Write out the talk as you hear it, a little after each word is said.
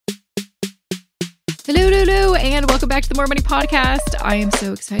Hello, hello, and welcome back to the More Money Podcast. I am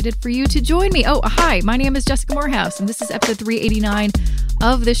so excited for you to join me. Oh, hi, my name is Jessica Morehouse, and this is episode 389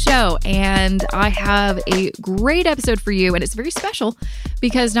 of the show. And I have a great episode for you, and it's very special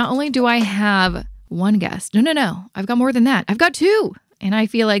because not only do I have one guest, no, I've got more than that. I've got two. And I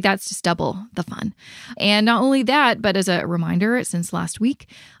feel like that's just double the fun. And not only that, but as a reminder, since last week,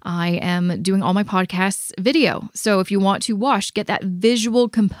 I am doing all my podcasts video. So if you want to get that visual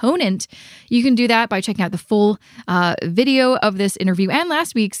component, you can do that by checking out the full video of this interview and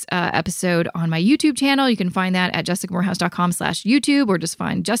last week's episode on my YouTube channel. You can find that at jessicamorehouse.com/YouTube, or just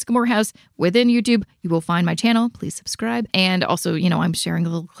find Jessica Morehouse within YouTube. You will find my channel. Please subscribe. And also, I'm sharing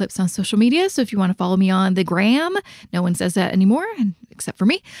little clips on social media. So if you want to follow me on the gram, no one says that anymore, except for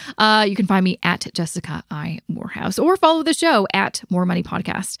me, you can find me at Jessica I. Morehouse, or follow the show at More Money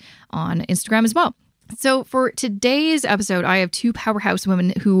Podcast on Instagram as well. So for today's episode, I have two powerhouse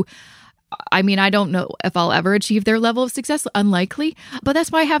women who, I don't know if I'll ever achieve their level of success, unlikely, but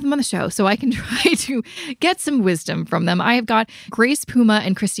that's why I have them on the show, so I can try to get some wisdom from them. I have got Grace Puma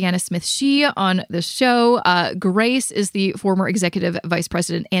and Christiana Smith-Shee on the show. Grace is the former executive vice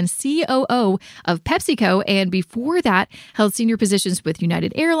president and COO of PepsiCo, and before that held senior positions with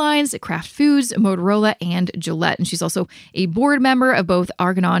United Airlines, Kraft Foods, Motorola, and Gillette. And she's also a board member of both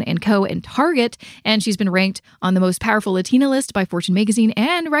Argonaut & Co. and Target, and she's been ranked on the most powerful Latina list by Fortune magazine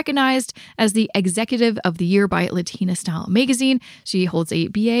and recognized as the Executive of the Year by Latina Style magazine. She holds a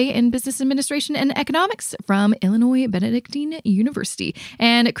BA in Business Administration and Economics from Illinois Benedictine University.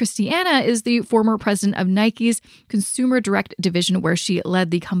 And Christiana is the former president of Nike's Consumer Direct Division, where she led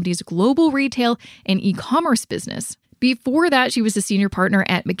the company's global retail and e-commerce business. Before that, she was a senior partner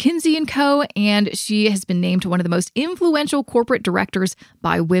at McKinsey & Co., and she has been named one of the most influential corporate directors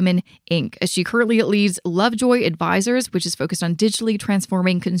by Women, Inc. She currently leads Lovejoy Advisors, which is focused on digitally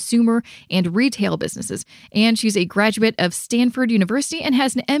transforming consumer and retail businesses. And she's a graduate of Stanford University and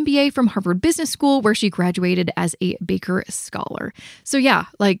has an MBA from Harvard Business School, where she graduated as a Baker Scholar. So yeah,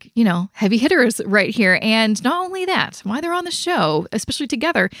 heavy hitters right here. And not only that, why they're on the show, especially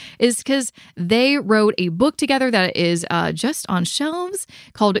together, is because they wrote a book together that is just on shelves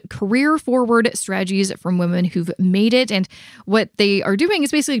called Career Forward Strategies from Women Who've Made It. And what they are doing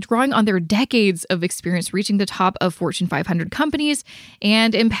is basically drawing on their decades of experience reaching the top of Fortune 500 companies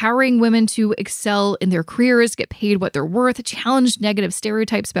and empowering women to excel in their careers, get paid what they're worth, challenge negative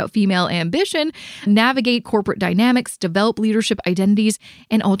stereotypes about female ambition, navigate corporate dynamics, develop leadership identities,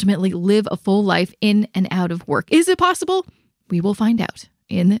 and ultimately live a full life in and out of work. Is it possible? We will find out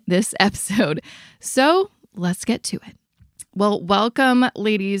in this episode. So let's get to it. Well, welcome,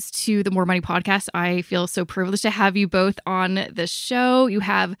 ladies, to the More Money Podcast. I feel so privileged to have you both on the show. You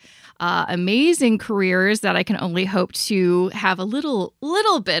have amazing careers that I can only hope to have a little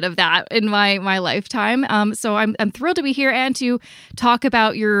bit of that in my lifetime. So I'm thrilled to be here and to talk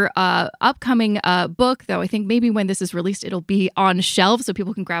about your upcoming book, though I think maybe when this is released, it'll be on shelves so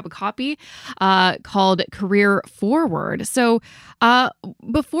people can grab a copy, called Career Forward. So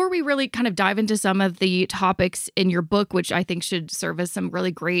before we really kind of dive into some of the topics in your book, which I think should serve as some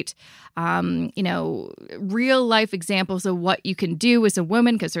really great, real life examples of what you can do as a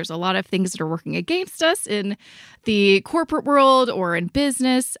woman, because there's a lot of things that are working against us in the corporate world or in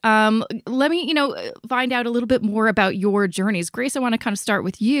business. Let me, find out a little bit more about your journeys. Grace, I want to kind of start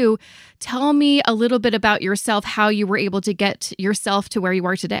with you. Tell me a little bit about yourself, how you were able to get yourself to where you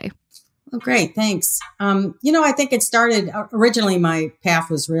are today. Oh, great. Thanks. I think it started originally, my path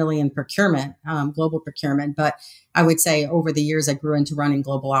was really in procurement, global procurement, but I would say over the years, I grew into running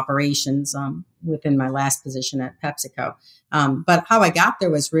global operations within my last position at PepsiCo. But how I got there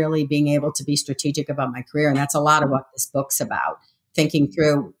was really being able to be strategic about my career. And that's a lot of what this book's about. Thinking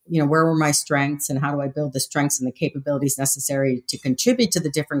through, where were my strengths and how do I build the strengths and the capabilities necessary to contribute to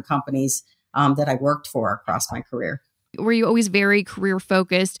the different companies that I worked for across my career. Were you always very career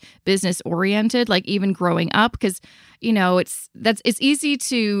focused, business oriented, like even growing up? Because, it's easy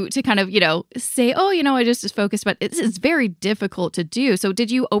to kind of, say, oh, I just focused, but it's very difficult to do. So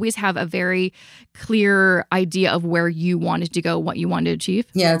did you always have a very clear idea of where you wanted to go, what you wanted to achieve?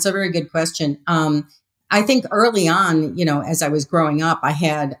 Yeah, it's a very good question. I think early on, as I was growing up, I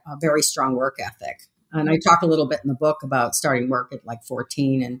had a very strong work ethic. And I talk a little bit in the book about starting work at like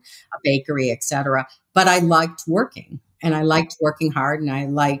 14 and a bakery, et cetera. But I liked working and I liked working hard and I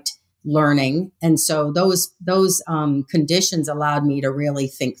liked learning. And so those conditions allowed me to really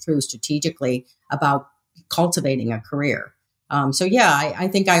think through strategically about cultivating a career. I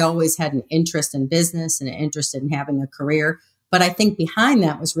think I always had an interest in business and an interest in having a career. But I think behind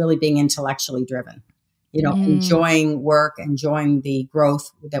that was really being intellectually driven. enjoying work, enjoying the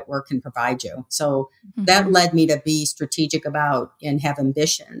growth that work can provide you. So that led me to be strategic about and have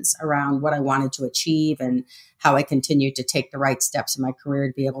ambitions around what I wanted to achieve and how I continued to take the right steps in my career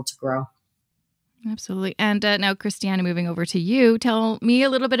to be able to grow. Absolutely. And now, Christiana, moving over to you, tell me a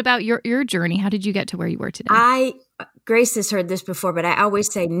little bit about your journey. How did you get to where you were today? Grace has heard this before, but I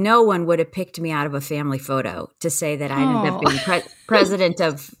always say no one would have picked me out of a family photo to say that I ended up being president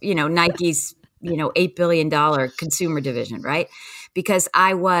of, Nike's, $8 billion consumer division, right? Because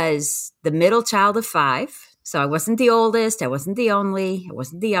I was the middle child of 5. So I wasn't the oldest. I wasn't the only. I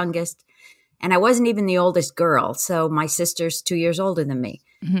wasn't the youngest. And I wasn't even the oldest girl. So my sister's 2 years older than me.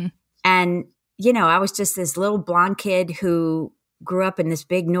 Mm-hmm. And I was just this little blonde kid who grew up in this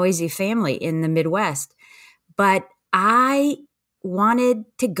big noisy family in the Midwest. But I wanted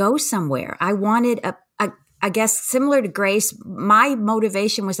to go somewhere. I wanted I guess similar to Grace, my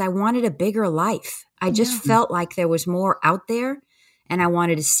motivation was I wanted a bigger life. I just felt like there was more out there and I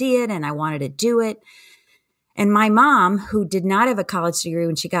wanted to see it and I wanted to do it. And my mom, who did not have a college degree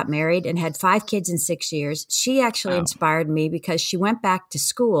when she got married and had 5 kids in 6 years, she actually inspired me because she went back to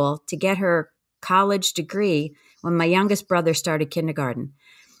school to get her college degree when my youngest brother started kindergarten.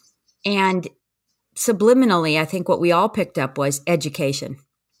 And subliminally, I think what we all picked up was education.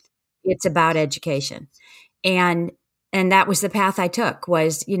 It's about education. And that was the path I took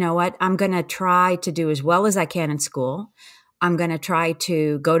was, you know what, I'm going to try to do as well as I can in school. I'm going to try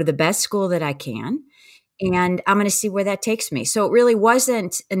to go to the best school that I can. And I'm going to see where that takes me. So it really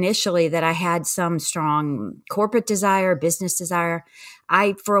wasn't initially that I had some strong corporate desire, business desire.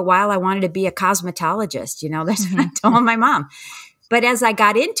 For a while, I wanted to be a cosmetologist. That's what I told my mom. But as I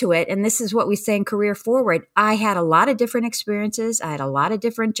got into it, and this is what we say in Career Forward, I had a lot of different experiences. I had a lot of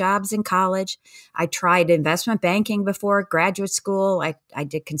different jobs in college. I tried investment banking before graduate school. I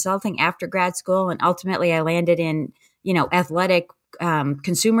did consulting after grad school. And ultimately, I landed in, athletic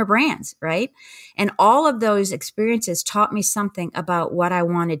consumer brands, right? And all of those experiences taught me something about what I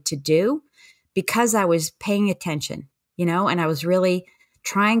wanted to do because I was paying attention, and I was really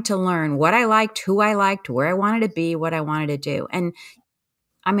trying to learn what I liked, who I liked, where I wanted to be, what I wanted to do. And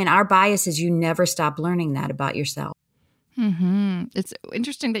I mean, our bias is you never stop learning that about yourself. Mm-hmm. It's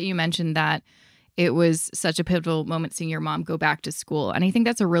interesting that you mentioned that it was such a pivotal moment seeing your mom go back to school. And I think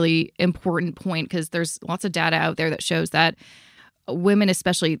that's a really important point because there's lots of data out there that shows that women,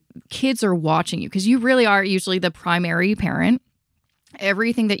 especially kids, are watching you because you really are usually the primary parent.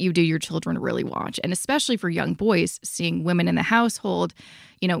 Everything that you do, your children really watch. And especially for young boys, seeing women in the household,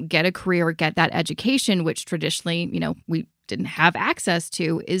 get a career, get that education, which traditionally, we didn't have access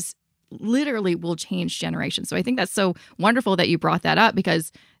to, is literally will change generations. So I think that's so wonderful that you brought that up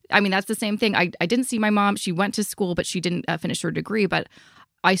because, that's the same thing. I didn't see my mom. She went to school, but she didn't finish her degree. But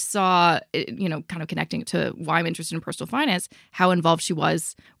I saw, kind of connecting to why I'm interested in personal finance, how involved she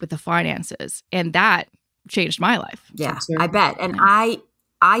was with the finances. And that changed my life. Yeah, I bet. And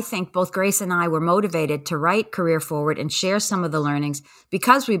I think both Grace and I were motivated to write Career Forward and share some of the learnings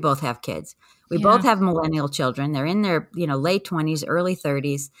because we both have kids. We both have millennial children. They're in their, late 20s, early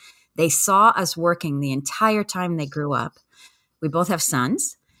 30s. They saw us working the entire time they grew up. We both have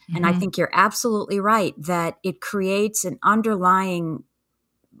sons. Mm-hmm. And I think you're absolutely right that it creates an underlying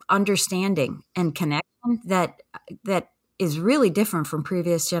understanding and connection that is really different from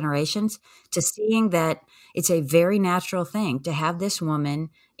previous generations, to seeing that it's a very natural thing to have this woman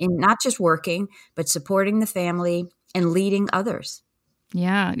in not just working, but supporting the family and leading others.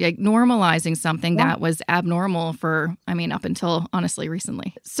 Yeah, like normalizing something that was abnormal for, up until honestly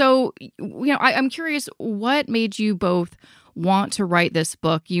recently. So, I'm curious, what made you both want to write this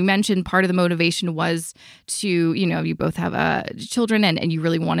book? You mentioned part of the motivation was to, you both have children and you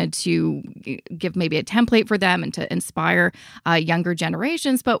really wanted to give maybe a template for them and to inspire younger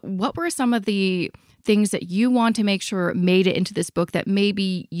generations. But what were some of the things that you want to make sure made it into this book that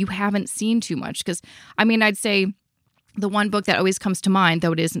maybe you haven't seen too much? Because, I'd say the one book that always comes to mind,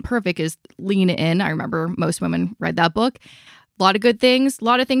 though it isn't perfect, is Lean In. I remember most women read that book. A lot of good things, a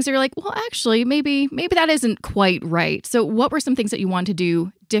lot of things that you're like, well, actually, maybe that isn't quite right. So what were some things that you want to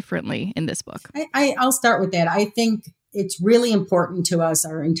do differently in this book? I'll start with that. I think it's really important to us.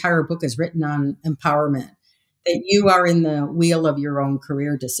 Our entire book is written on empowerment, that you are in the wheel of your own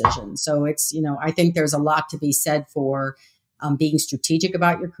career decision. So it's, I think there's a lot to be said for being strategic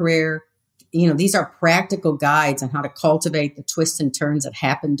about your career. These are practical guides on how to cultivate the twists and turns that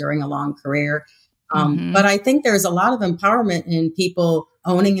happen during a long career. But I think there's a lot of empowerment in people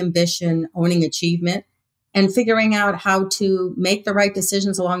owning ambition, owning achievement, and figuring out how to make the right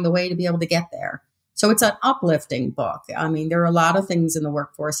decisions along the way to be able to get there. So it's an uplifting book. I mean, there are a lot of things in the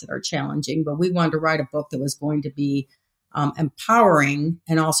workforce that are challenging, but we wanted to write a book that was going to be empowering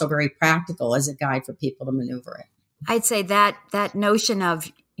and also very practical as a guide for people to maneuver it. I'd say that notion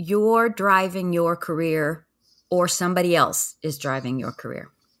of you're driving your career or somebody else is driving your career,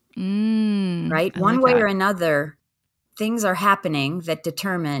 right? One way or another, things are happening that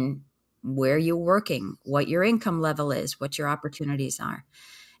determine where you're working, what your income level is, what your opportunities are.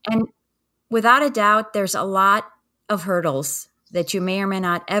 And without a doubt, there's a lot of hurdles that you may or may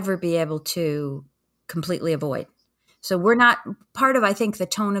not ever be able to completely avoid. So we're not part of, I think, the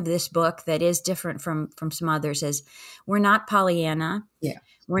tone of this book that is different from some others is we're not Pollyanna. Yeah.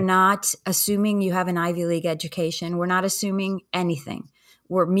 We're not assuming you have an Ivy League education. We're not assuming anything.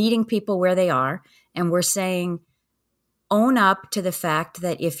 We're meeting people where they are, and we're saying, own up to the fact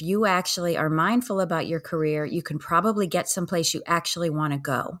that if you actually are mindful about your career, you can probably get someplace you actually want to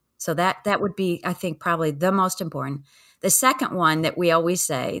go. So that would be, I think, probably the most important. The second one that we always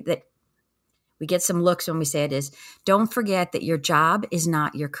say that we get some looks when we say it is, don't forget that your job is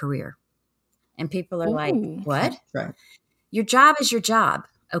not your career. And people are like, what? Right. Your job is your job,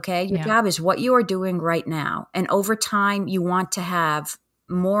 okay? Your job is what you are doing right now. And over time, you want to have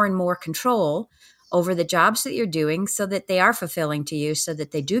more and more control over the jobs that you're doing so that they are fulfilling to you, so that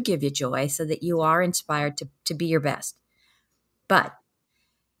they do give you joy, so that you are inspired to be your best. But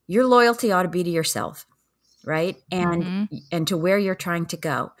your loyalty ought to be to yourself, right? And to where you're trying to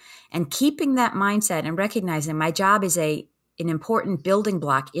go. And keeping that mindset and recognizing my job is an important building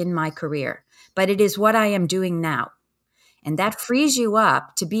block in my career, but it is what I am doing now. And that frees you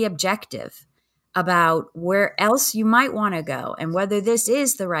up to be objective about where else you might want to go and whether this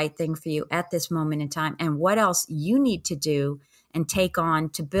is the right thing for you at this moment in time and what else you need to do and take on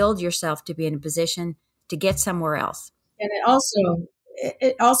to build yourself to be in a position to get somewhere else. And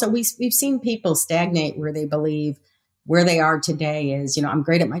it also we've seen people stagnate where they believe where they are today is, I'm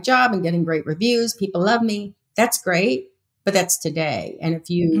great at my job and getting great reviews. People love me. That's great, but that's today. And if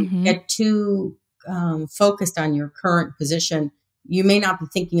you get too focused on your current position, you may not be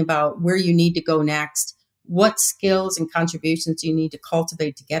thinking about where you need to go next, what skills and contributions you need to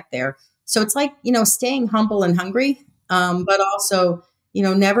cultivate to get there. So it's like, staying humble and hungry, but also,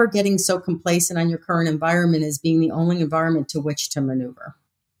 never getting so complacent on your current environment as being the only environment to which to maneuver.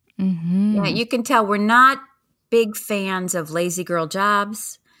 Yeah, you can tell we're not big fans of lazy girl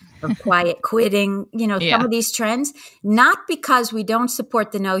jobs or quiet quitting, some of these trends, not because we don't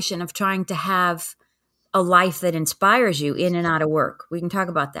support the notion of trying to have a life that inspires you in and out of work. We can talk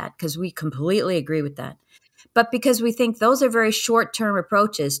about that because we completely agree with that. But because we think those are very short-term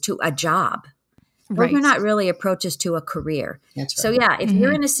approaches to a job. Those are not really approaches to a career. That's right. So yeah, if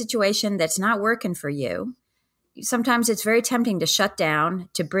you're in a situation that's not working for you, sometimes it's very tempting to shut down,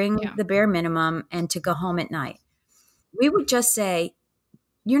 to bring the bare minimum, and to go home at night. We would just say,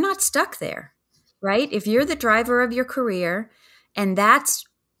 you're not stuck there, right? If you're the driver of your career and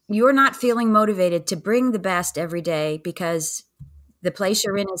you're not feeling motivated to bring the best every day because the place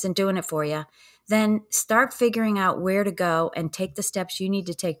you're in isn't doing it for you, then start figuring out where to go and take the steps you need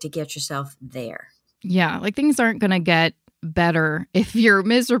to take to get yourself there. Yeah, like things aren't going to get better if you're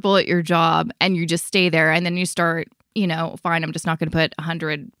miserable at your job and you just stay there and then you start, fine, I'm just not going to put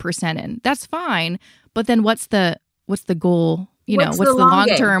 100% in. That's fine. But then what's the goal? What's the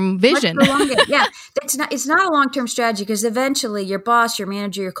long-term vision? Yeah, it's not a long-term strategy because eventually your boss, your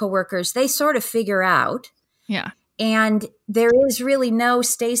manager, your coworkers, they sort of figure out. Yeah. And there is really no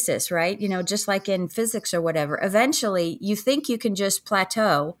stasis, right? Just like in physics or whatever. Eventually, you think you can just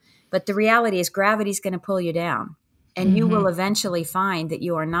plateau, but the reality is gravity's going to pull you down. And you will eventually find that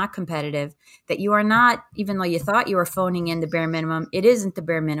you are not competitive, that you are not, even though you thought you were phoning in the bare minimum, it isn't the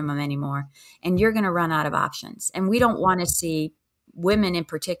bare minimum anymore. And you're going to run out of options. And we don't want to see women in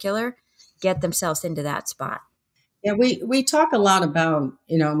particular get themselves into that spot. Yeah, we talk a lot about,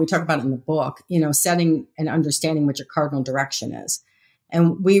 and we talk about it in the book, setting and understanding what your cardinal direction is.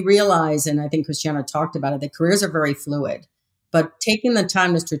 And we realize, and I think Christiana talked about it, that careers are very fluid, but taking the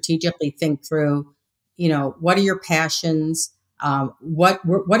time to strategically think through, what are your passions? What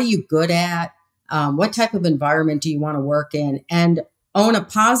are you good at? What type of environment do you want to work in? And own a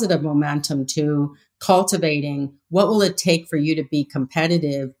positive momentum to cultivating what will it take for you to be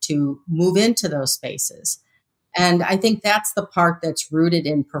competitive to move into those spaces. And I think that's the part that's rooted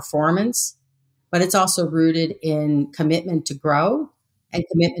in performance, but it's also rooted in commitment to grow and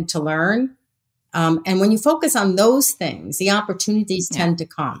commitment to learn. And when you focus on those things, the opportunities tend to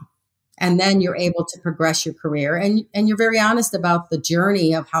come. And then you're able to progress your career. And you're very honest about the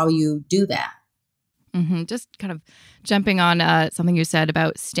journey of how you do that. Just kind of jumping on something you said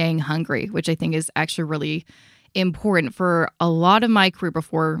about staying hungry, which I think is actually really important for a lot of my career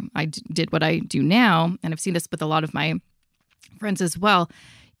before I did what I do now. And I've seen this with a lot of my friends as well.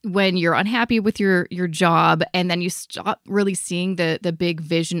 When you're unhappy with your job and then you stop really seeing the big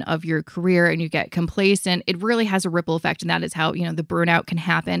vision of your career and you get complacent, it really has a ripple effect. And that is how, the burnout can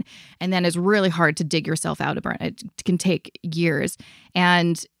happen. And then it's really hard to dig yourself out of burnout. It can take years.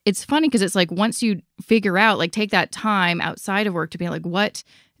 And it's funny because it's like once you figure out, like take that time outside of work to be like, what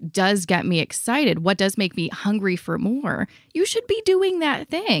does get me excited? What does make me hungry for more? You should be doing that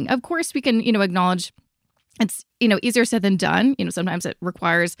thing. Of course, we can, acknowledge it's, easier said than done. Sometimes it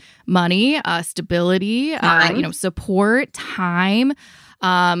requires money, stability, support, time,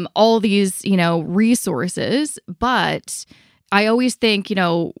 all these, resources. But I always think,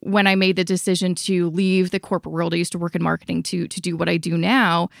 when I made the decision to leave the corporate world, I used to work in marketing to do what I do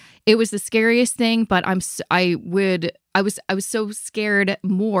now. It was the scariest thing, but I was so scared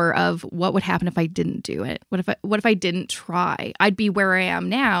more of what would happen if I didn't do it. What if I didn't try? I'd be where I am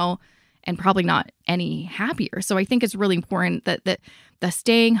now and probably not any happier. So I think it's really important that the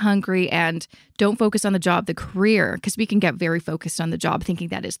staying hungry and don't focus on the job, the career, because we can get very focused on the job thinking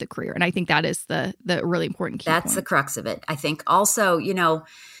that is the career. And I think that is the really important key That's point. The crux of it. I think also,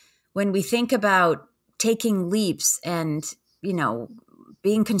 when we think about taking leaps and,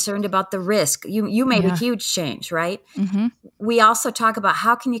 being concerned about the risk, you made a huge change, right? Mm-hmm. We also talk about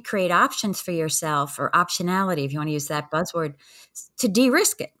how can you create options for yourself, or optionality, if you want to use that buzzword, to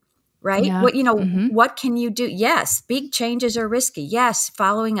de-risk it. Right? Yeah. What can you do? Yes, big changes are risky. Yes,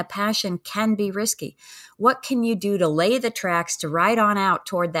 following a passion can be risky. What can you do to lay the tracks to ride on out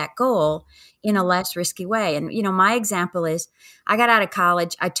toward that goal in a less risky way? And, my example is I got out of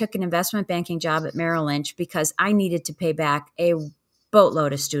college. I took an investment banking job at Merrill Lynch because I needed to pay back a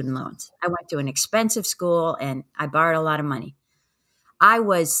boatload of student loans. I went to an expensive school and I borrowed a lot of money. I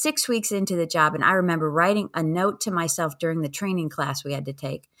was 6 weeks into the job and I remember writing a note to myself during the training class we had to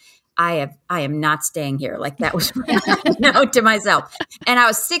take. I am not staying here. Like that was my note to myself. And I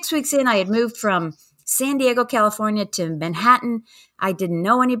was 6 weeks in. I had moved from San Diego, California to Manhattan. I didn't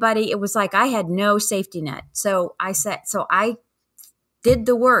know anybody. It was like I had no safety net. So I did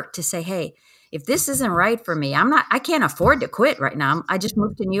the work to say, hey, if this isn't right for me, I can't afford to quit right now. I just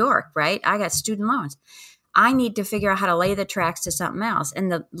moved to New York, right? I got student loans. I need to figure out how to lay the tracks to something else.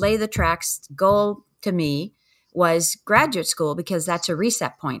 And the lay the tracks goal to me was graduate school, because that's a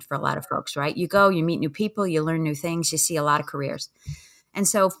reset point for a lot of folks, right? You go, you meet new people, you learn new things, you see a lot of careers. And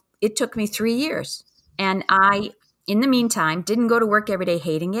so it took me 3 years. And I, in the meantime, didn't go to work every day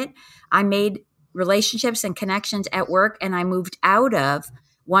hating it. I made relationships and connections at work, and I moved out of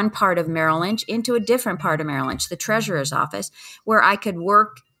one part of Merrill Lynch into a different part of Merrill Lynch, the treasurer's office, where I could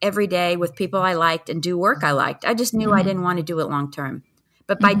work every day with people I liked and do work I liked. I just knew I didn't want to do it long term.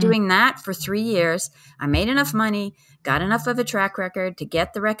 But by doing that for 3 years, I made enough money, got enough of a track record to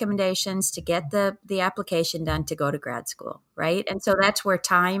get the recommendations, to get the application done to go to grad school, right? And so that's where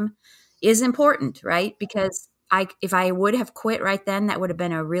time is important, right? Because if I would have quit right then, that would have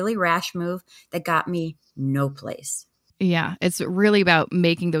been a really rash move that got me no place. Yeah, it's really about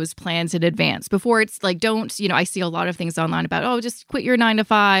making those plans in advance before it's like, don't, I see a lot of things online about, just quit your 9 to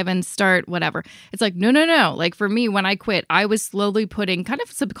 5 and start whatever. It's like, no. Like for me, when I quit, I was slowly putting kind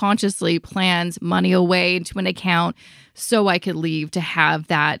of subconsciously plans, money away into an account so I could leave to have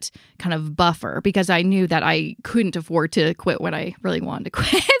that kind of buffer, because I knew that I couldn't afford to quit when I really wanted to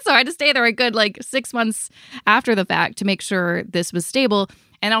quit. So I had to stay there a good 6 months after the fact to make sure this was stable.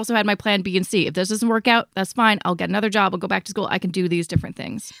 And I also had my plan B and C. If this doesn't work out, that's fine. I'll get another job. I'll go back to school. I can do these different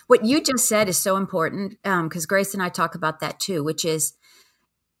things. What you just said is so important, because Grace and I talk about that too, which is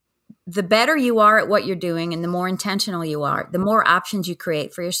the better you are at what you're doing and the more intentional you are, the more options you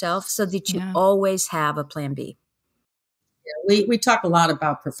create for yourself so that you always have a plan B. We talk a lot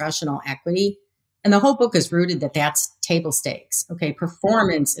about professional equity, and the whole book is rooted that that's table stakes. Okay,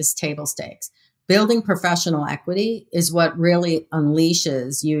 performance is table stakes. Building professional equity is what really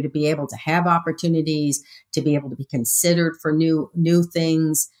unleashes you to be able to have opportunities, to be able to be considered for new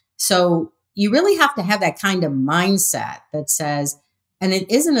things. So you really have to have that kind of mindset that says, and it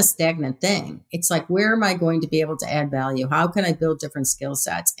isn't a stagnant thing. It's like, where am I going to be able to add value? How can I build different skill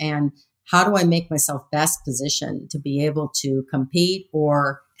sets? And how do I make myself best positioned to be able to compete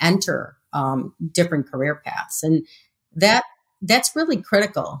or enter different career paths? And that's really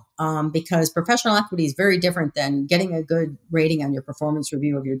critical because professional equity is very different than getting a good rating on your performance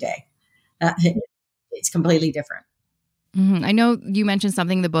review of your day. It's completely different. Mm-hmm. I know you mentioned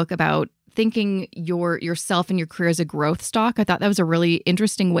something in the book about thinking yourself and your career as a growth stock. I thought that was a really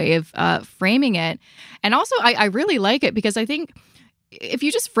interesting way of framing it. And also, I really like it because I think if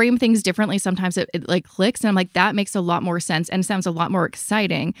you just frame things differently, sometimes it like clicks. And I'm like, that makes a lot more sense and sounds a lot more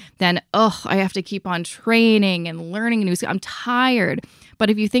exciting than, oh, I have to keep on training and learning new skills. I'm tired. But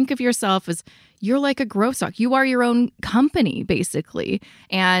if you think of yourself as you're like a growth stock, you are your own company, basically.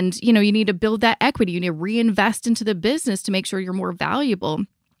 And, you need to build that equity. You need to reinvest into the business to make sure you're more valuable.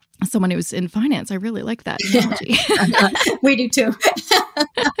 Someone who's in finance, I really like that analogy. We do too.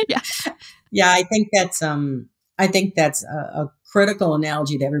 Yeah. Yeah, I think that's a critical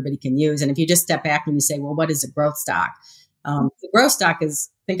analogy that everybody can use. And if you just step back and you say, well, what is a growth stock? The growth stock is,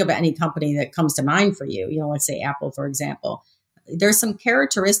 think of any company that comes to mind for you. Let's say Apple, for example. There's some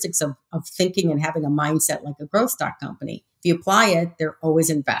characteristics of thinking and having a mindset like a growth stock company. If you apply it, they're always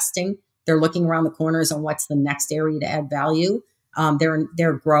investing. They're looking around the corners on what's the next area to add value.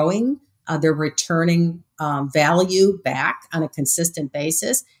 They're growing. They're returning value back on a consistent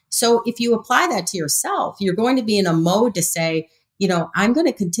basis. So if you apply that to yourself, you're going to be in a mode to say, I'm going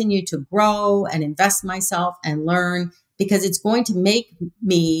to continue to grow and invest myself and learn because it's going to make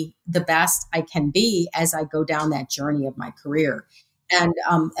me the best I can be as I go down that journey of my career. And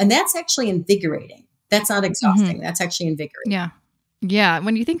that's actually invigorating. That's not exhausting. Mm-hmm. That's actually invigorating. Yeah. Yeah.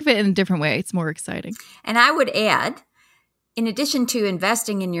 When you think of it in a different way, it's more exciting. And I would add, in addition to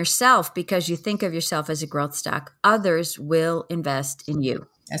investing in yourself because you think of yourself as a growth stock, others will invest in you.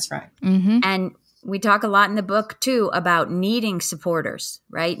 That's right. Mm-hmm. And we talk a lot in the book, too, about needing supporters,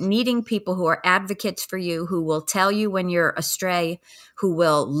 right? Needing people who are advocates for you, who will tell you when you're astray, who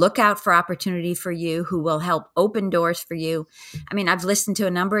will look out for opportunity for you, who will help open doors for you. I mean, I've listened to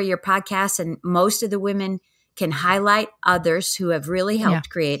a number of your podcasts, and most of the women can highlight others who have really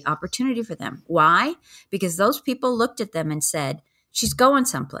helped create opportunity for them. Why? Because those people looked at them and said, she's going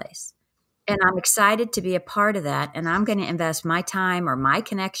someplace. And I'm excited to be a part of that. And I'm going to invest my time or my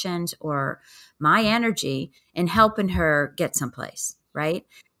connections or my energy in helping her get someplace, right?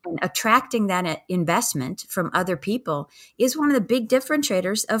 And attracting that investment from other people is one of the big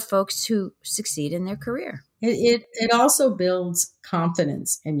differentiators of folks who succeed in their career. It also builds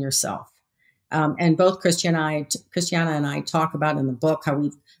confidence in yourself. And both Christiana and I talk about in the book how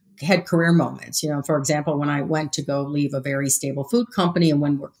we've had career moments. For example, when I went to go leave a very stable food company and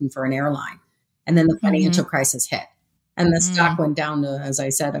when working for an airline, and then the financial crisis hit, and the stock went down to, as I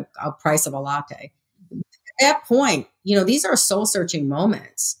said, a price of a latte. At that point, these are soul searching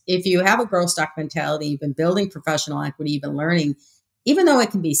moments. If you have a growth stock mentality, you've been building professional equity, you've been learning, even though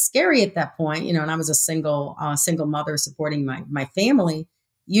it can be scary at that point, and I was a single mother supporting my family.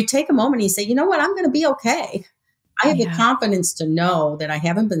 You take a moment and you say, you know what, I'm going to be okay. I have the confidence to know that I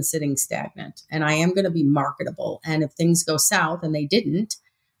haven't been sitting stagnant and I am going to be marketable. And if things go south, and they didn't,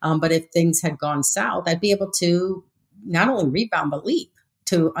 but if things had gone south, I'd be able to not only rebound, but leap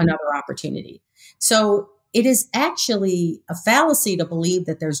to another opportunity. So it is actually a fallacy to believe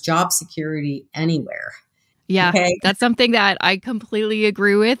that there's job security anywhere. Yeah, okay? That's something that I completely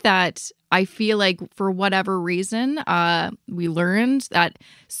agree with, that I feel like for whatever reason, we learned that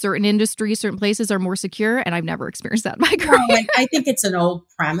certain industries, certain places are more secure, and I've never experienced that in my career. No, I think it's an old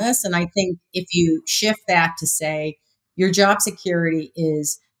premise, and I think if you shift that to say your job security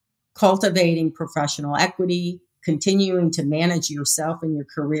is cultivating professional equity, continuing to manage yourself and your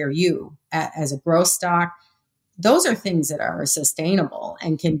career, as a growth stock, those are things that are sustainable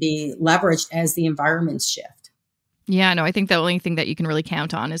and can be leveraged as the environments shift. Yeah, no, I think the only thing that you can really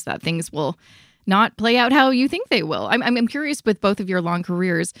count on is that things will not play out how you think they will. I'm curious, with both of your long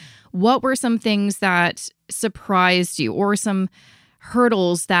careers, what were some things that surprised you or some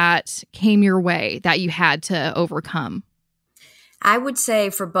hurdles that came your way that you had to overcome? I would say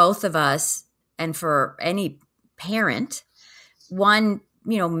for both of us and for any parent, one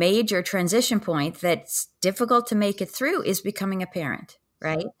major transition point that's difficult to make it through is becoming a parent,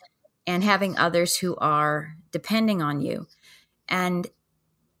 right? And having others who are depending on you. And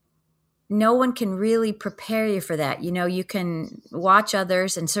no one can really prepare you for that. You can watch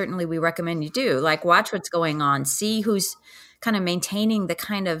others, and certainly we recommend you do, like watch what's going on, see who's kind of maintaining the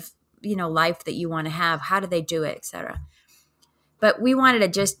kind of, life that you want to have. How do they do it, et cetera. But we wanted to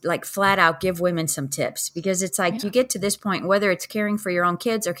just like flat out give women some tips, because it's like you get to this point, whether it's caring for your own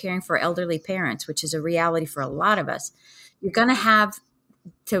kids or caring for elderly parents, which is a reality for a lot of us, you're going to have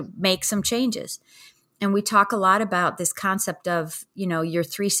to make some changes. And we talk a lot about this concept of, your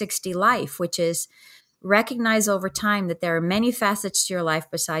 360 life, which is recognize over time that there are many facets to your life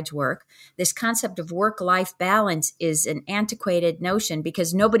besides work. This concept of work-life balance is an antiquated notion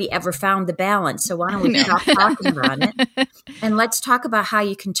because nobody ever found the balance. So why don't we stop talking about it? And let's talk about how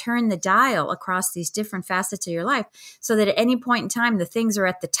you can turn the dial across these different facets of your life so that at any point in time, the things are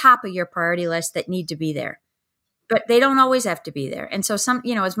at the top of your priority list that need to be there. But they don't always have to be there. And so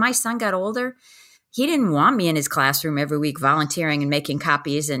as my son got older, he didn't want me in his classroom every week volunteering and making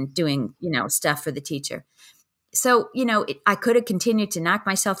copies and doing, stuff for the teacher. So, I could have continued to knock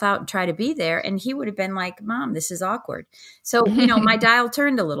myself out and try to be there. And he would have been like, Mom, this is awkward. So, my dial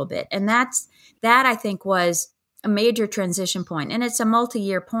turned a little bit. And that I think was a major transition point. And it's a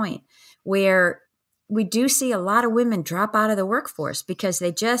multi-year point where we do see a lot of women drop out of the workforce because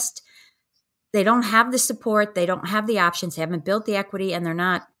they don't have the support. They don't have the options. They haven't built the equity, and they're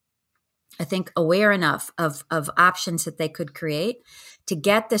not, I think, aware enough of options that they could create to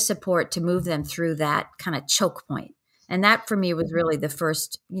get the support to move them through that kind of choke point. And that for me was really the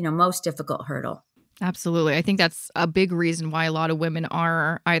first, most difficult hurdle. Absolutely. I think that's a big reason why a lot of women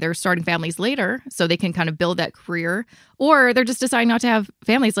are either starting families later so they can kind of build that career, or they're just deciding not to have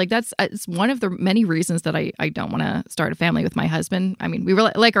families. Like it's one of the many reasons that I don't want to start a family with my husband. I mean, we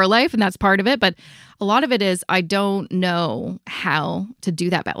really like our life and that's part of it, but a lot of it is I don't know how to do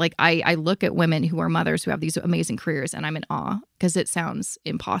that. But like I look at women who are mothers who have these amazing careers and I'm in awe because it sounds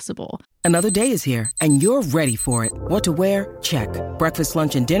impossible. Another day is here and you're ready for it. What to wear? Check. Breakfast,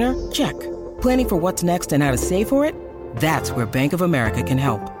 lunch, and dinner? Check. Planning for what's next and how to save for it? That's where Bank of America can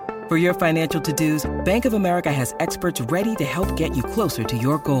help. For your financial to-dos, Bank of America has experts ready to help get you closer to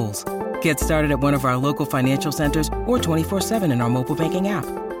your goals. Get started at one of our local financial centers or 24/7 in our mobile banking app.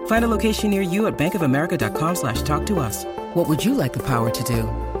 Find a location near you at bankofamerica.com/talktous. What would you like the power to do?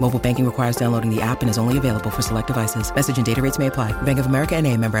 Mobile banking requires downloading the app and is only available for select devices. Message and data rates may apply. Bank of America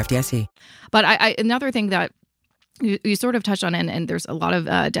NA, member FDIC. But another thing that you sort of touched on, and there's a lot of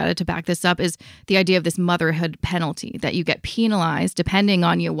data to back this up, is the idea of this motherhood penalty, that you get penalized depending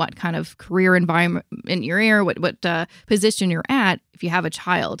on what kind of career environment you're in, what position you're at. If you have a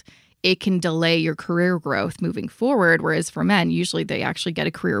child, it can delay your career growth moving forward. Whereas for men, usually they actually get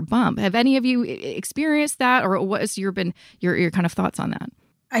a career bump. Have any of you experienced that, or what has your kind of thoughts on that?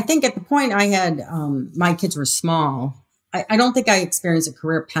 I think at the point I had, my kids were small. I don't think I experienced a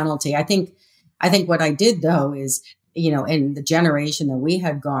career penalty. I think what I did though is, in the generation that we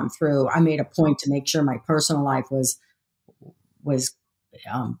had gone through, I made a point to make sure my personal life was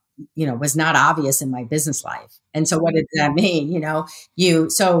not obvious in my business life. And so what did that mean? That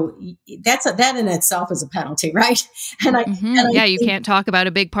in itself is a penalty, right? You can't talk about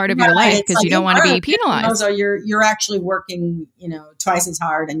a big part of your life because you don't want to be penalized. So you're actually working, twice as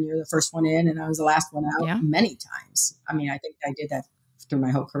hard and you're the first one in and I was the last one out many times. I mean, I think I did that through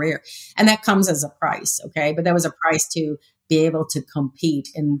my whole career. And that comes as a price. Okay. But that was a price to be able to compete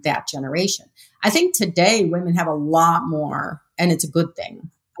in that generation. I think today women have a lot more, and it's a good thing,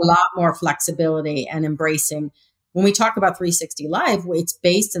 a lot more flexibility and embracing. When we talk about 360 Live, it's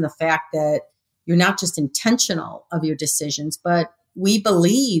based in the fact that you're not just intentional of your decisions, but we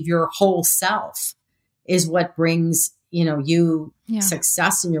believe your whole self is what brings you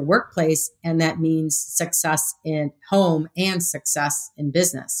success in your workplace. And that means success in home and success in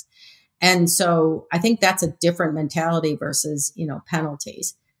business. And so I think that's a different mentality versus,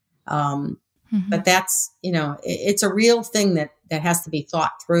 penalties. But that's, it's a real thing that has to be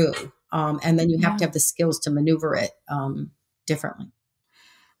thought through. And then you have to have the skills to maneuver it differently.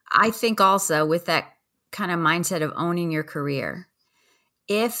 I think also with that kind of mindset of owning your career,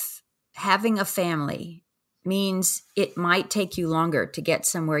 if having a family means it might take you longer to get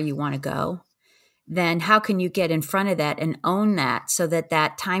somewhere you want to go, then how can you get in front of that and own that so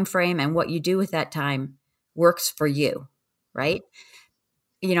that time frame and what you do with that time works for you, right?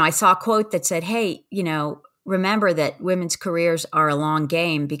 I saw a quote that said, hey, remember that women's careers are a long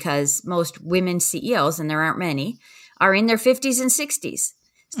game because most women CEOs, and there aren't many, are in their 50s and 60s.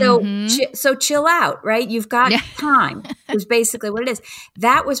 So, so chill out, right? You've got time is basically what it is.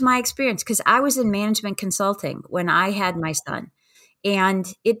 That was my experience because I was in management consulting when I had my son, and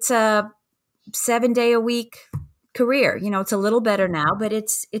it's a 7-day-a-week career. It's a little better now, but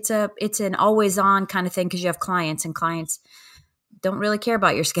it's an always on kind of thing because you have clients and clients don't really care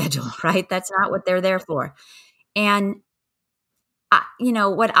about your schedule, right? That's not what they're there for. And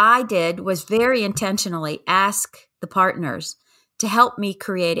what I did was very intentionally ask the partners to help me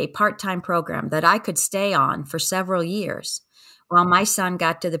create a part-time program that I could stay on for several years while my son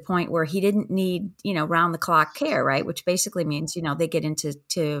got to the point where he didn't need, round-the-clock care, right? Which basically means, they get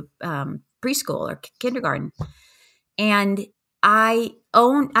into preschool or kindergarten. And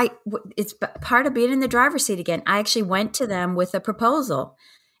it's part of being in the driver's seat again. I actually went to them with a proposal,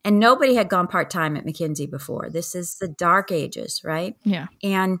 and nobody had gone part-time at McKinsey before. This is the dark ages, right? Yeah.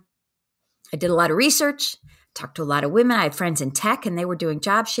 And I did a lot of research, talked to a lot of women. I had friends in tech and they were doing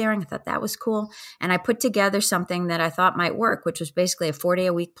job sharing. I thought that was cool. And I put together something that I thought might work, which was basically a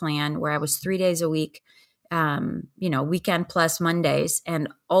 4-day-a-week plan where I was 3 days a week, weekend plus Mondays, and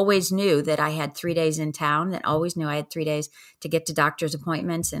always knew that I had 3 days in town, and always knew I had 3 days to get to doctor's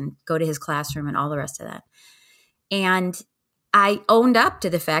appointments and go to his classroom and all the rest of that. And I owned up to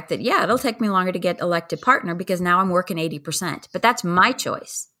the fact that, yeah, it'll take me longer to get elected partner because now I'm working 80%, but that's my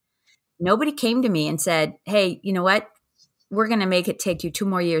choice. Nobody came to me and said, hey, you know what? We're going to make it take you 2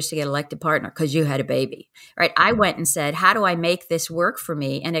 more years to get elected partner because you had a baby, right? I went and said, how do I make this work for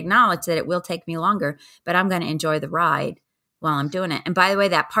me, and acknowledge that it will take me longer, but I'm going to enjoy the ride while I'm doing it. And by the way,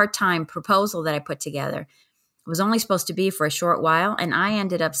 that part-time proposal that I put together was only supposed to be for a short while. And I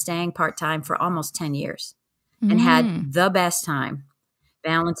ended up staying part-time for almost 10 years and had the best time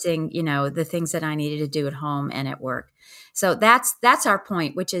balancing, the things that I needed to do at home and at work. So that's our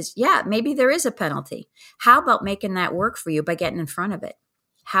point, which is, yeah, maybe there is a penalty. How about making that work for you by getting in front of it?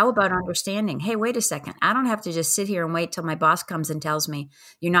 How about understanding, hey, wait a second, I don't have to just sit here and wait till my boss comes and tells me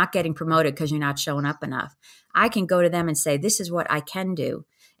you're not getting promoted because you're not showing up enough. I can go to them and say, this is what I can do,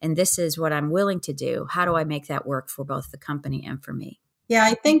 and this is what I'm willing to do. How do I make that work for both the company and for me? Yeah,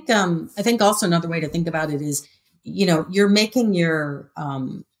 I think also another way to think about it is, you're making your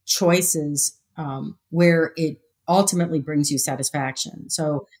choices where it ultimately brings you satisfaction.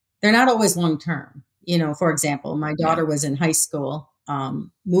 So they're not always long term. For example, my daughter was in high school.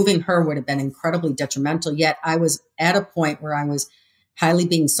 Moving her would have been incredibly detrimental. Yet I was at a point where I was highly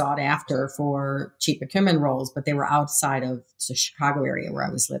being sought after for chief procurement roles, but they were outside of the Chicago area where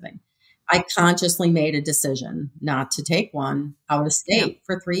I was living. I consciously made a decision not to take one out of state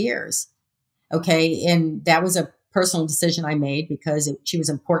for 3 years. Okay. And that was a personal decision I made because she was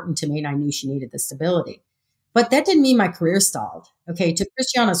important to me and I knew she needed the stability. But that didn't mean my career stalled. Okay. To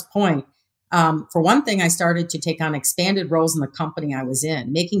Christiana's point, for one thing, I started to take on expanded roles in the company I was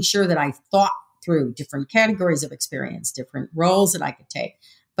in, making sure that I thought through different categories of experience, different roles that I could take.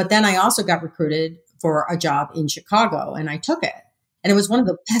 But then I also got recruited for a job in Chicago and I took it. And it was one of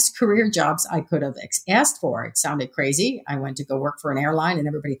the best career jobs I could have asked for. It sounded crazy. I went to go work for an airline and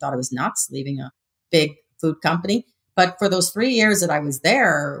everybody thought I was nuts leaving a big food company. But for those 3 years that I was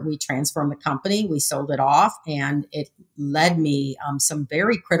there, we transformed the company, we sold it off, and it led me some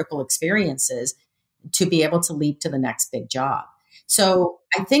very critical experiences to be able to leap to the next big job. So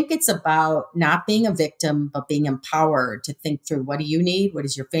I think it's about not being a victim, but being empowered to think through, what do you need? What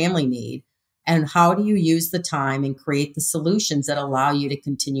does your family need? And how do you use the time and create the solutions that allow you to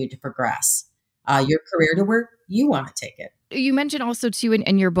continue to progress your career to where you want to take it? You mentioned also too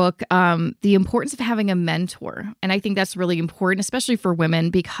in your book, the importance of having a mentor. And I think that's really important, especially for women,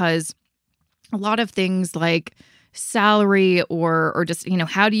 because a lot of things like salary or just,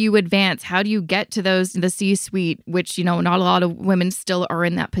 how do you advance? How do you get to the C-suite, which, not a lot of women still are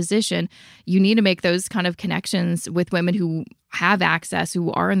in that position. You need to make those kind of connections with women who have access, who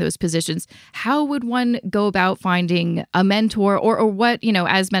are in those positions. How would one go about finding a mentor or what,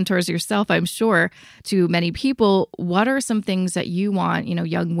 as mentors yourself, I'm sure to many people, what are some things that you want,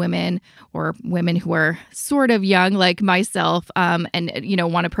 young women or women who are sort of young like myself, and,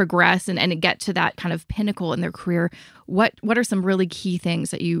 want to progress and get to that kind of pinnacle in their career? What are some really key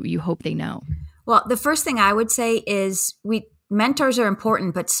things that you hope they know? Well, the first thing I would say is mentors are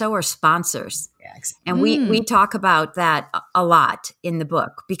important, but so are sponsors. Yeah, exactly. And we talk about that a lot in the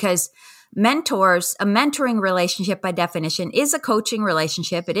book because a mentoring relationship by definition is a coaching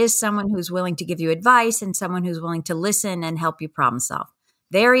relationship. It is someone who's willing to give you advice and someone who's willing to listen and help you problem solve.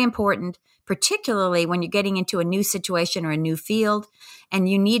 Very important, particularly when you're getting into a new situation or a new field and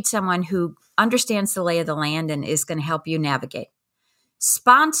you need someone who understands the lay of the land and is going to help you navigate.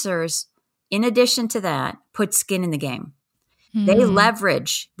 Sponsors, in addition to that, put skin in the game. They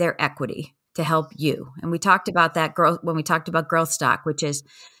leverage their equity to help you. And we talked about that growth when we talked about growth stock, which is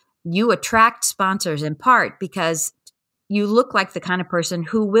you attract sponsors in part because you look like the kind of person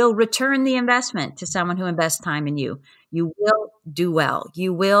who will return the investment to someone who invests time in you. You will do well.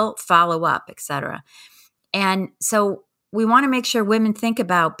 You will follow up, et cetera. And so we want to make sure women think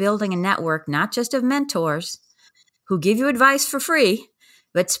about building a network, not just of mentors who give you advice for free,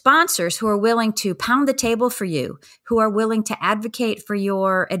 but sponsors who are willing to pound the table for you, who are willing to advocate for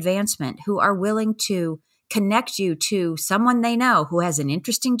your advancement, who are willing to connect you to someone they know who has an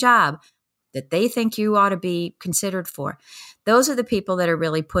interesting job that they think you ought to be considered for. Those are the people that are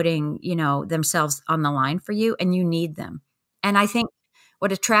really putting, themselves on the line for you, and you need them. And I think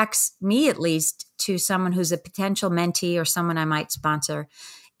what attracts me, at least, to someone who's a potential mentee or someone I might sponsor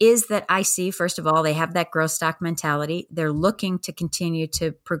is that I see, first of all, they have that growth stock mentality. They're looking to continue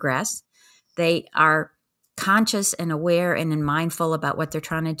to progress. They are conscious and aware and mindful about what they're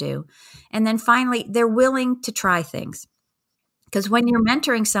trying to do. And then finally, they're willing to try things. Because when you're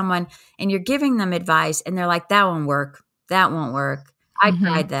mentoring someone and you're giving them advice and they're like, that won't work. That won't work. I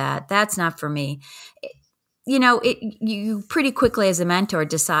tried that. That's not for me. You pretty quickly as a mentor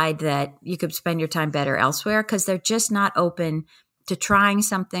decide that you could spend your time better elsewhere because they're just not open to trying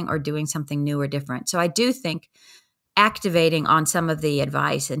something or doing something new or different. So I do think activating on some of the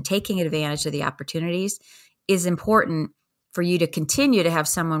advice and taking advantage of the opportunities is important for you to continue to have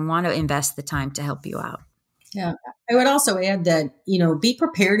someone want to invest the time to help you out. Yeah. I would also add that, be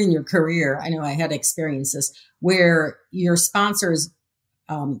prepared in your career. I know I had experiences where your sponsors,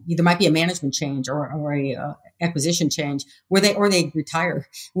 there might be a management change or a acquisition change where they retire,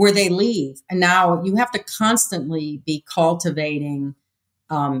 where they leave. And now you have to constantly be cultivating,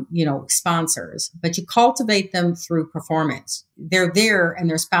 sponsors, but you cultivate them through performance. They're there and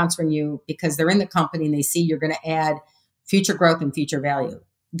they're sponsoring you because they're in the company and they see you're going to add future growth and future value.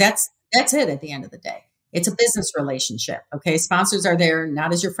 That's it at the end of the day. It's a business relationship. Okay. Sponsors are there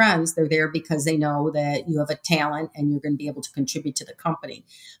not as your friends. They're there because they know that you have a talent and you're going to be able to contribute to the company.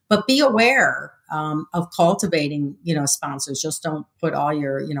 But be aware of cultivating, sponsors. Just don't put all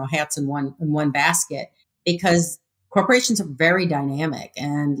your, hats in one basket, because corporations are very dynamic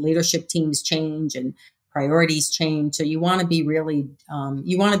and leadership teams change and priorities change. So you want to be really,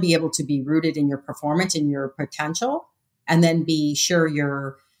 you want to be able to be rooted in your performance and your potential, and then be sure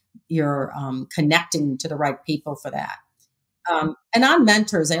you're connecting to the right people for that. And on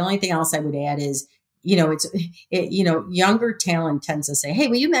mentors, the only thing else I would add is, younger talent tends to say, hey,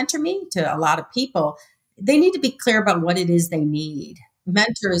 will you mentor me? To a lot of people, they need to be clear about what it is they need.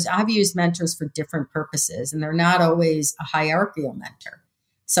 Mentors, I've used mentors for different purposes, and they're not always a hierarchical mentor.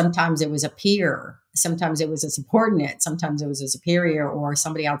 Sometimes it was a peer. Sometimes it was a subordinate. Sometimes it was a superior or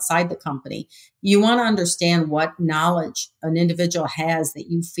somebody outside the company. You want to understand what knowledge an individual has that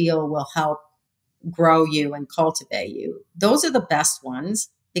you feel will help grow you and cultivate you. Those are the best ones,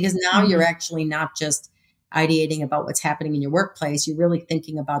 because now you're actually not just ideating about what's happening in your workplace. You're really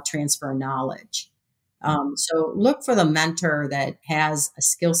thinking about transfer of knowledge. So look for the mentor that has a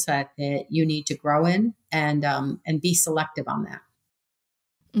skill set that you need to grow in, and be selective on that.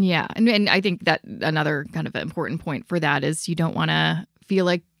 Yeah. And I think that another kind of important point for that is you don't want to feel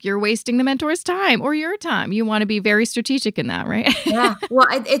like you're wasting the mentor's time or your time. You want to be very strategic in that, right? Yeah. Well,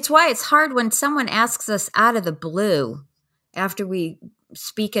 it's why it's hard when someone asks us out of the blue after we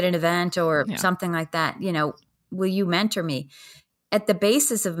speak at an event or something like that, will you mentor me? At the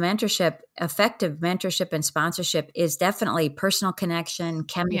basis of mentorship, effective mentorship and sponsorship is definitely personal connection,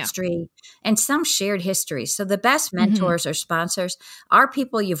 chemistry, and some shared history. So the best mentors or sponsors are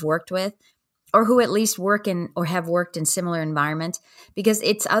people you've worked with, or who at least work in or have worked in similar environments, because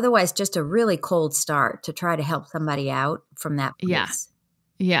it's otherwise just a really cold start to try to help somebody out from that place.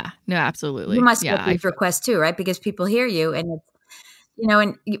 Yeah. No, absolutely. You must get these requests too, right? Because people hear you and it's,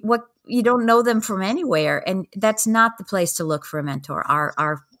 and what you don't know them from anywhere. And that's not the place to look for a mentor,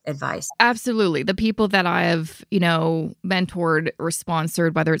 our advice. Absolutely. The people that I have, mentored or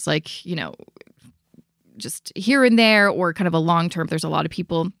sponsored, whether it's like, just here and there or kind of a long-term, there's a lot of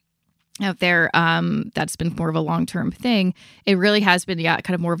people out there that's been more of a long-term thing. It really has been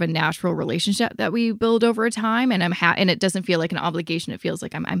kind of more of a natural relationship that we build over time, and and it doesn't feel like an obligation. It feels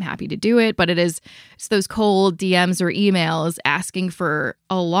like I'm happy to do it, but it's those cold DMs or emails asking for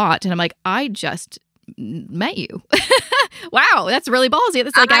a lot, and I'm like, I just met you. Wow, that's really ballsy.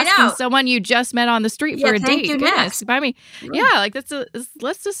 That's like asking someone you just met on the street for a date. You next. By me. Yeah, like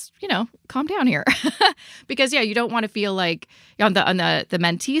let's just, calm down here. Because you don't want to feel like on the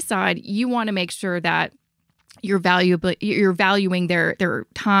mentee side, you want to make sure that you're valuing their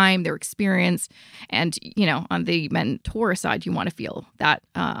time, their experience, and on the mentor side, you want to feel that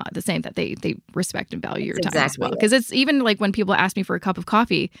the same, that they respect and value your time as well. Because it's even like when people ask me for a cup of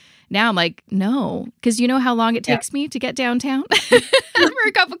coffee, now I'm like, no, because you know how long it takes me to get downtown for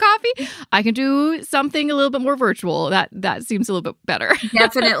a cup of coffee. I can do something a little bit more virtual. That seems a little bit better.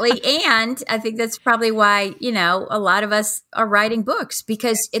 Definitely. And I think that's probably why, a lot of us are writing books,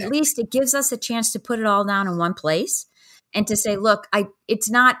 because at least it gives us a chance to put it all down in one place and to say, look, it's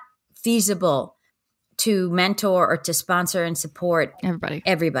not feasible to mentor or to sponsor and support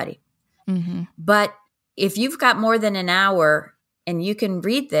everybody. Mm-hmm. But if you've got more than an hour and you can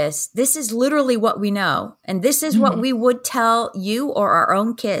read this is literally what we know. And this is what we would tell you or our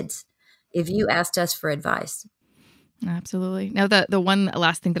own kids if you asked us for advice. Absolutely. Now, the one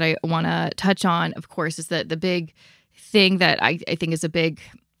last thing that I want to touch on, of course, is that the big thing that I think is a big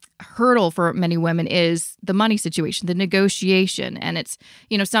hurdle for many women is the money situation, the negotiation. And it's,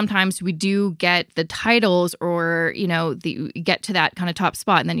 sometimes we do get the titles or, you get to that kind of top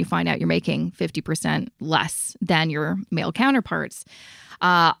spot and then you find out you're making 50% less than your male counterparts.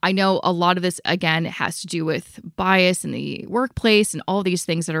 I know a lot of this, again, has to do with bias in the workplace and all these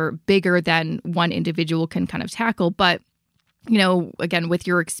things that are bigger than one individual can kind of tackle. But, again, with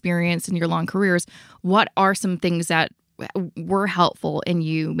your experience and your long careers, what are some things that were helpful in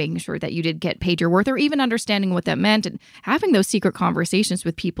you making sure that you did get paid your worth, or even understanding what that meant and having those secret conversations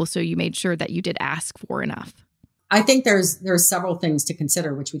with people so you made sure that you did ask for enough? I think there's several things to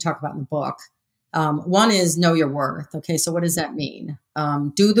consider, which we talk about in the book. One is know your worth. Okay, so what does that mean?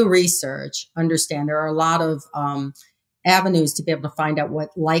 Do the research. Understand there are a lot of avenues to be able to find out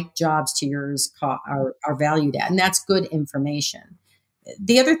what like jobs to yours are valued at, and that's good information.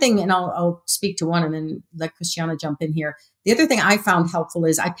 The other thing, and I'll speak to one and then let Christiana jump in here. The other thing I found helpful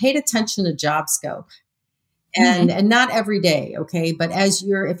is I paid attention to job scope, and not every day, okay, but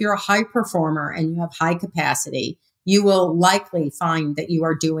if you're a high performer and you have high capacity, you will likely find that you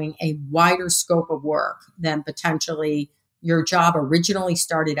are doing a wider scope of work than potentially your job originally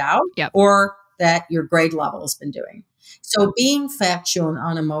started out, or that your grade level has been doing. So being factual and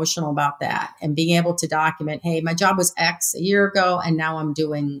unemotional about that and being able to document, hey, my job was X a year ago and now I'm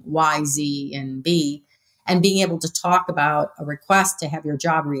doing Y, Z, and B, and being able to talk about a request to have your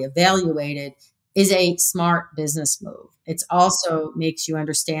job reevaluated is a smart business move. It also makes you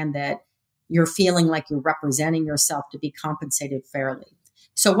understand that you're feeling like you're representing yourself to be compensated fairly.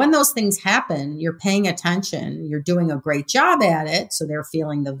 So when those things happen, you're paying attention, you're doing a great job at it, so they're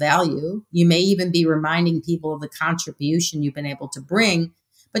feeling the value. You may even be reminding people of the contribution you've been able to bring,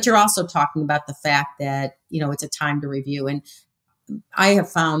 but you're also talking about the fact that, it's a time to review. And I have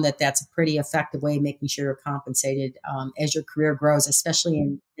found that that's a pretty effective way of making sure you're compensated as your career grows,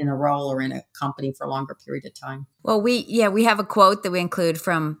 especially in a role or in a company for a longer period of time. Well, we have a quote that we include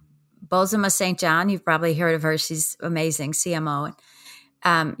from Bozoma St. John. You've probably heard of her. She's amazing, CMO.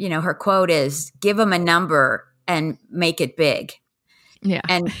 Her quote is, give them a number and make it big. Yeah.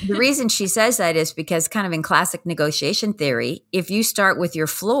 And the reason she says that is because kind of in classic negotiation theory, if you start with your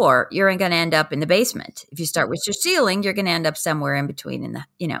floor, you're going to end up in the basement. If you start with your ceiling, you're going to end up somewhere in between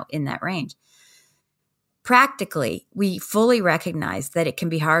in that range. Practically, we fully recognize that it can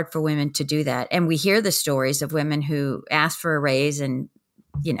be hard for women to do that. And we hear the stories of women who asked for a raise and,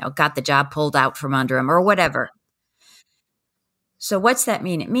 got the job pulled out from under them or whatever. So what's that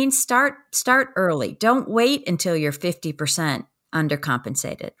mean? It means start early. Don't wait until you're 50%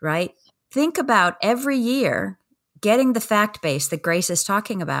 undercompensated, right? Think about every year getting the fact base that Grace is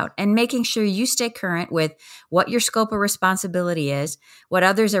talking about and making sure you stay current with what your scope of responsibility is, what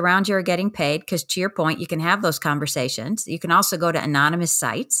others around you are getting paid, because to your point, you can have those conversations. You can also go to anonymous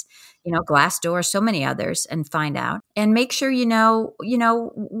sites, Glassdoor, so many others, and find out. And make sure you know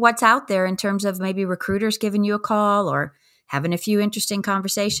what's out there in terms of maybe recruiters giving you a call or having a few interesting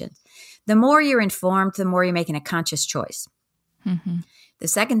conversations. The more you're informed, the more you're making a conscious choice. Mm-hmm. The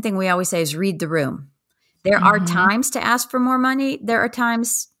second thing we always say is read the room. There are times to ask for more money. There are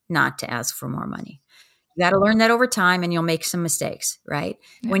times not to ask for more money. You got to learn that over time and you'll make some mistakes, right?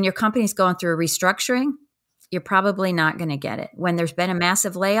 Yeah. When your company's going through a restructuring, you're probably not going to get it. When there's been a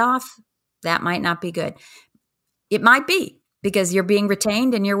massive layoff, that might not be good. It might be, because you're being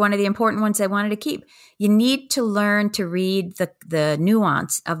retained and you're one of the important ones they wanted to keep. You need to learn to read the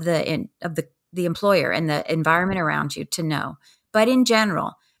nuance of the employer and the environment around you to know. But in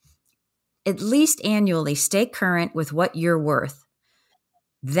general, at least annually, stay current with what you're worth.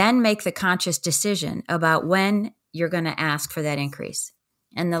 Then make the conscious decision about when you're going to ask for that increase.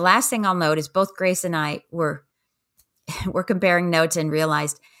 And the last thing I'll note is both Grace and I were comparing notes and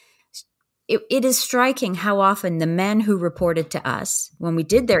realized it is striking how often the men who reported to us when we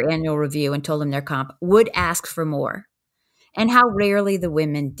did their annual review and told them their comp would ask for more, and how rarely the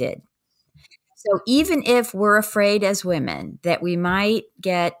women did. So even if we're afraid as women that we might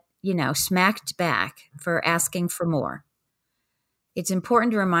get, smacked back for asking for more, it's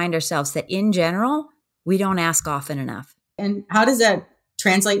important to remind ourselves that in general, we don't ask often enough. And how does that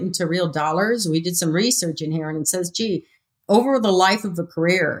translate into real dollars? We did some research in here and it says, over the life of a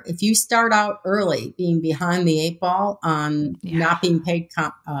career, if you start out early being behind the eight ball on not being paid,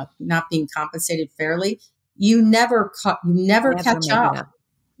 not being compensated fairly, you never catch up.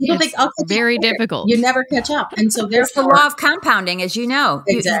 It's very difficult. You never catch up. And so there's the law of compounding, as you know.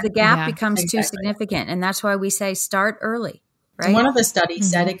 Exactly. The gap becomes too significant. And that's why we say start early, right? One of the studies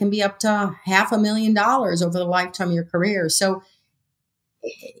said it can be up to $500,000 over the lifetime of your career. So,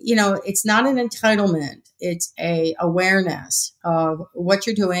 it's not an entitlement. It's a awareness of what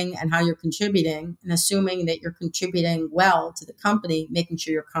you're doing and how you're contributing, and assuming that you're contributing well to the company, making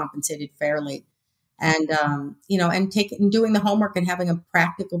sure you're compensated fairly, and doing the homework and having a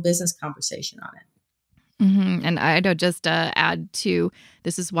practical business conversation on it. Mm-hmm. And I know, just add to,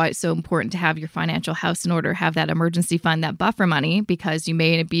 this is why it's so important to have your financial house in order, have that emergency fund, that buffer money, because you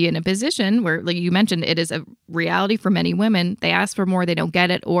may be in a position where, like you mentioned, it is a reality for many women. They ask for more, they don't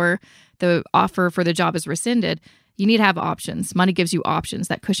get it, or the offer for the job is rescinded. You need to have options. Money gives you options.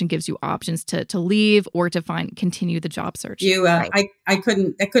 That cushion gives you options to leave or to continue the job search. I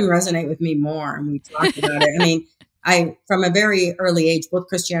couldn't resonate with me more. And we talked about it. I mean, from a very early age, both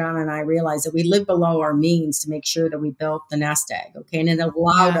Christiana and I realized that we lived below our means to make sure that we built the nest egg. Okay. And it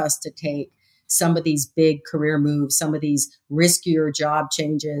allowed us to take some of these big career moves, some of these riskier job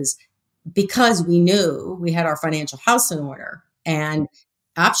changes, because we knew we had our financial house in order. And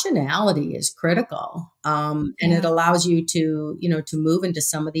optionality is critical. And it allows you to move into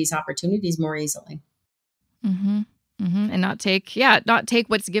some of these opportunities more easily. Mm-hmm. Mm-hmm. And not take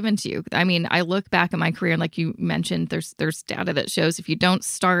what's given to you. I mean, I look back at my career, and like you mentioned, there's data that shows if you don't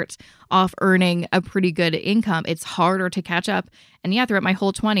start off earning a pretty good income, it's harder to catch up. And throughout my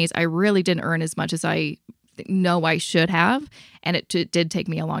whole 20s, I really didn't earn as much as I know I should have. And it did take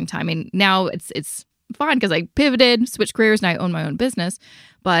me a long time. And now it's fine because I pivoted, switched careers, and I own my own business.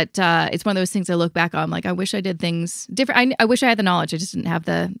 But it's one of those things I look back on, like, I wish I did things different. I wish I had the knowledge. I just didn't have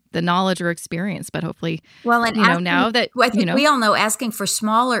the knowledge or experience. But hopefully, now that I think we all know, asking for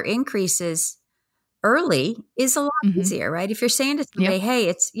smaller increases early is a lot easier, right? If you're saying to somebody, hey,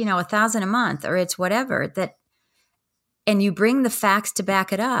 it's $1,000 a month, or it's whatever that, and you bring the facts to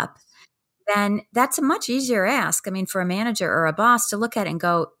back it up, then that's a much easier ask. I mean, for a manager or a boss to look at it and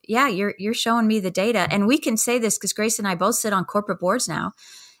go, yeah, you're showing me the data. And we can say this because Grace and I both sit on corporate boards now,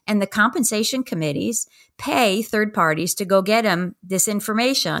 and the compensation committees pay third parties to go get them this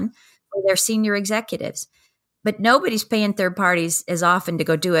information for their senior executives. But nobody's paying third parties as often to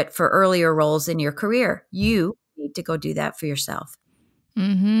go do it for earlier roles in your career. You need to go do that for yourself.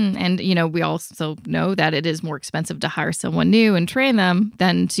 Mm-hmm. And, we also know that it is more expensive to hire someone new and train them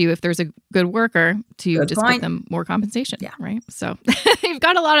than to, if there's a good worker, to give them more compensation. Yeah. Right. So you've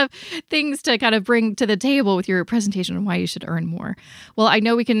got a lot of things to kind of bring to the table with your presentation on why you should earn more. Well, I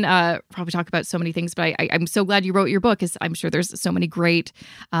know we can probably talk about so many things, but I'm so glad you wrote your book, because I'm sure there's so many great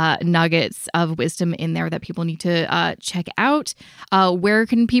nuggets of wisdom in there that people need to check out. Where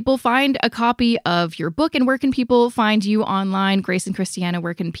can people find a copy of your book, and where can people find you online, Grace and Christiana?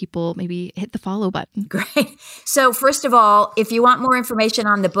 Where can people maybe hit the follow button? Great. So first of all, if you want more information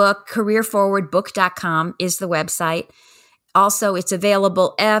on the book, careerforwardbook.com is the website. Also, it's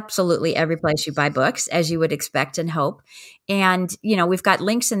available absolutely every place you buy books, as you would expect and hope. And, we've got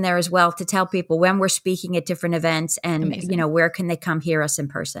links in there as well to tell people when we're speaking at different events, and, Amazing. Where can they come hear us in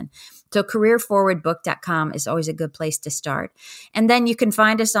person. So careerforwardbook.com is always a good place to start. And then you can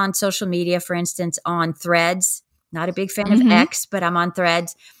find us on social media, for instance, on Threads. Not a big fan of X, but I'm on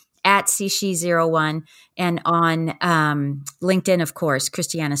Threads at CShe01, and on LinkedIn, of course,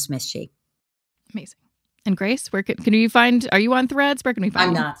 Christiana Smith She. Amazing. And Grace, where can you find? Are you on Threads? Where can we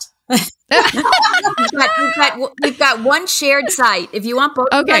find? I'm not. We've got one shared site. If you want both,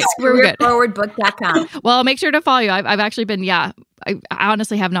 okay, we're good. Careerforwardbook.com. Well, I'll make sure to follow you. I've actually been, I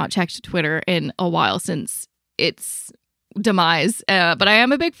honestly have not checked Twitter in a while since its demise, but I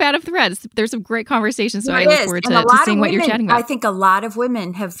am a big fan of Threads. There's some great conversations, so I look forward to seeing what you're chatting about. I think a lot of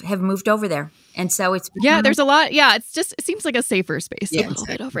women have moved over there, and so it's there's a lot. Yeah, it seems like a safer space a little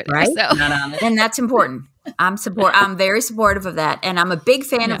bit over there, right? So. Not on it. And that's important. I'm very supportive of that, and I'm a big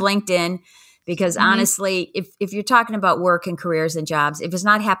fan of LinkedIn, because honestly, if you're talking about work and careers and jobs, if it's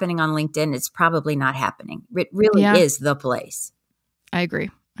not happening on LinkedIn, it's probably not happening. It really is the place. I agree.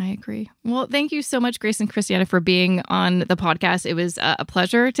 Well, thank you so much, Grace and Christiana, for being on the podcast. It was a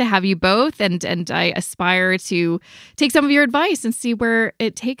pleasure to have you both, and I aspire to take some of your advice and see where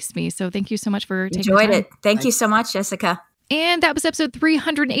it takes me. So thank you so much for taking the time. Enjoyed it. Thank you so much, Jessica. And that was episode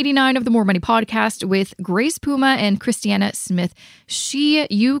 389 of the More Money Podcast with Grace Puma and Christiana Smith She.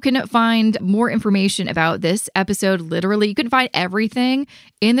 You can find more information about this episode. Literally, you can find everything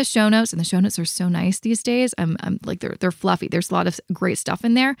in the show notes, and the show notes are so nice these days. I'm like, they're fluffy. There's a lot of great stuff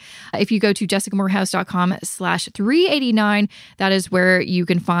in there. If you go to jessicamorehouse.com/389, that is where you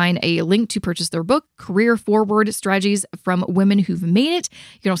can find a link to purchase their book, Career Forward Strategies from Women Who've Made It.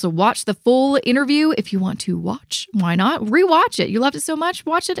 You can also watch the full interview if you want to watch. Why not? rewatch it. You loved it so much,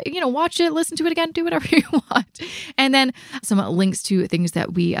 watch it, listen to it again, do whatever you want. And then some links to things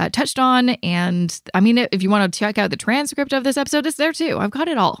that we touched on. And I mean, if you want to check out the transcript of this episode, it's there too. I've got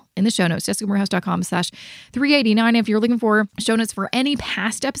it all in the show notes, jessicamorehouse.com/389. If you're looking for show notes for any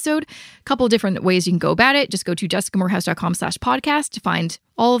past episode, a couple of different ways you can go about it. Just go to jessicamorehouse.com/podcast to find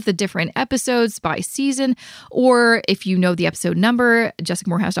all of the different episodes by season. Or if you know the episode number,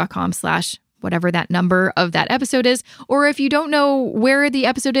 jessicamorehouse.com/whatever that number of that episode is. Or if you don't know where the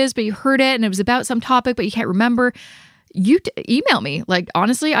episode is, but you heard it and it was about some topic, but you can't remember, you email me. Like,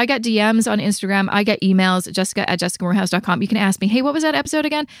 honestly, I got DMs on Instagram. I got emails, jessica@jessicamorehouse.com. You can ask me, hey, what was that episode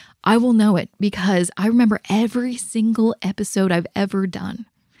again? I will know it because I remember every single episode I've ever done.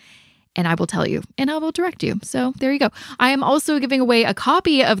 And I will tell you, and I will direct you. So there you go. I am also giving away a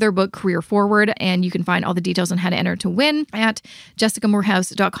copy of their book, Career Forward, and you can find all the details on how to enter to win at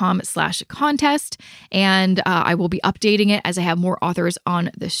jessicamorehouse.com/contest. And I will be updating it as I have more authors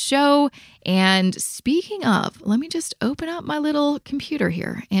on the show. And speaking of, let me just open up my little computer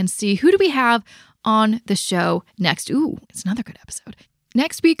here and see who do we have on the show next. Ooh, it's another good episode.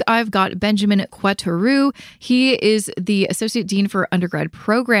 Next week, I've got Benjamin Quateru. He is the Associate Dean for Undergrad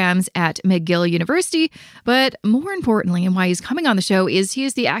Programs at McGill University. But more importantly, and why he's coming on the show, is he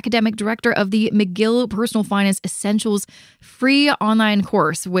is the Academic Director of the McGill Personal Finance Essentials free online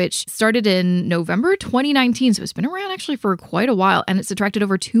course, which started in November 2019. So it's been around actually for quite a while, and it's attracted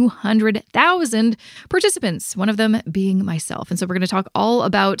over 200,000 participants, one of them being myself. And so we're going to talk all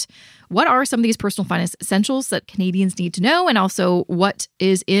about what are some of these personal finance essentials that Canadians need to know, and also what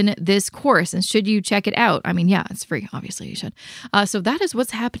is in this course, and should you check it out? I mean, yeah, it's free. Obviously, you should. So that is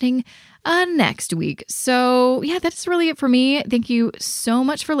what's happening next week. So yeah, that's really it for me. Thank you so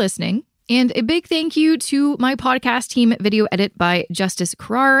much for listening. And a big thank you to my podcast team, video edit by Justice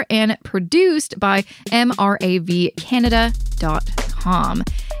Carrar and produced by mravcanada.com.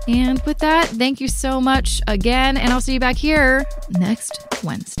 And with that, thank you so much again, and I'll see you back here next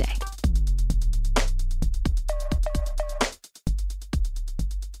Wednesday.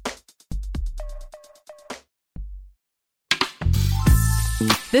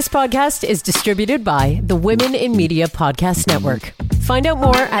 This podcast is distributed by the Women in Media Podcast Network. Find out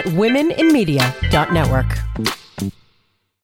more at womeninmedia.network.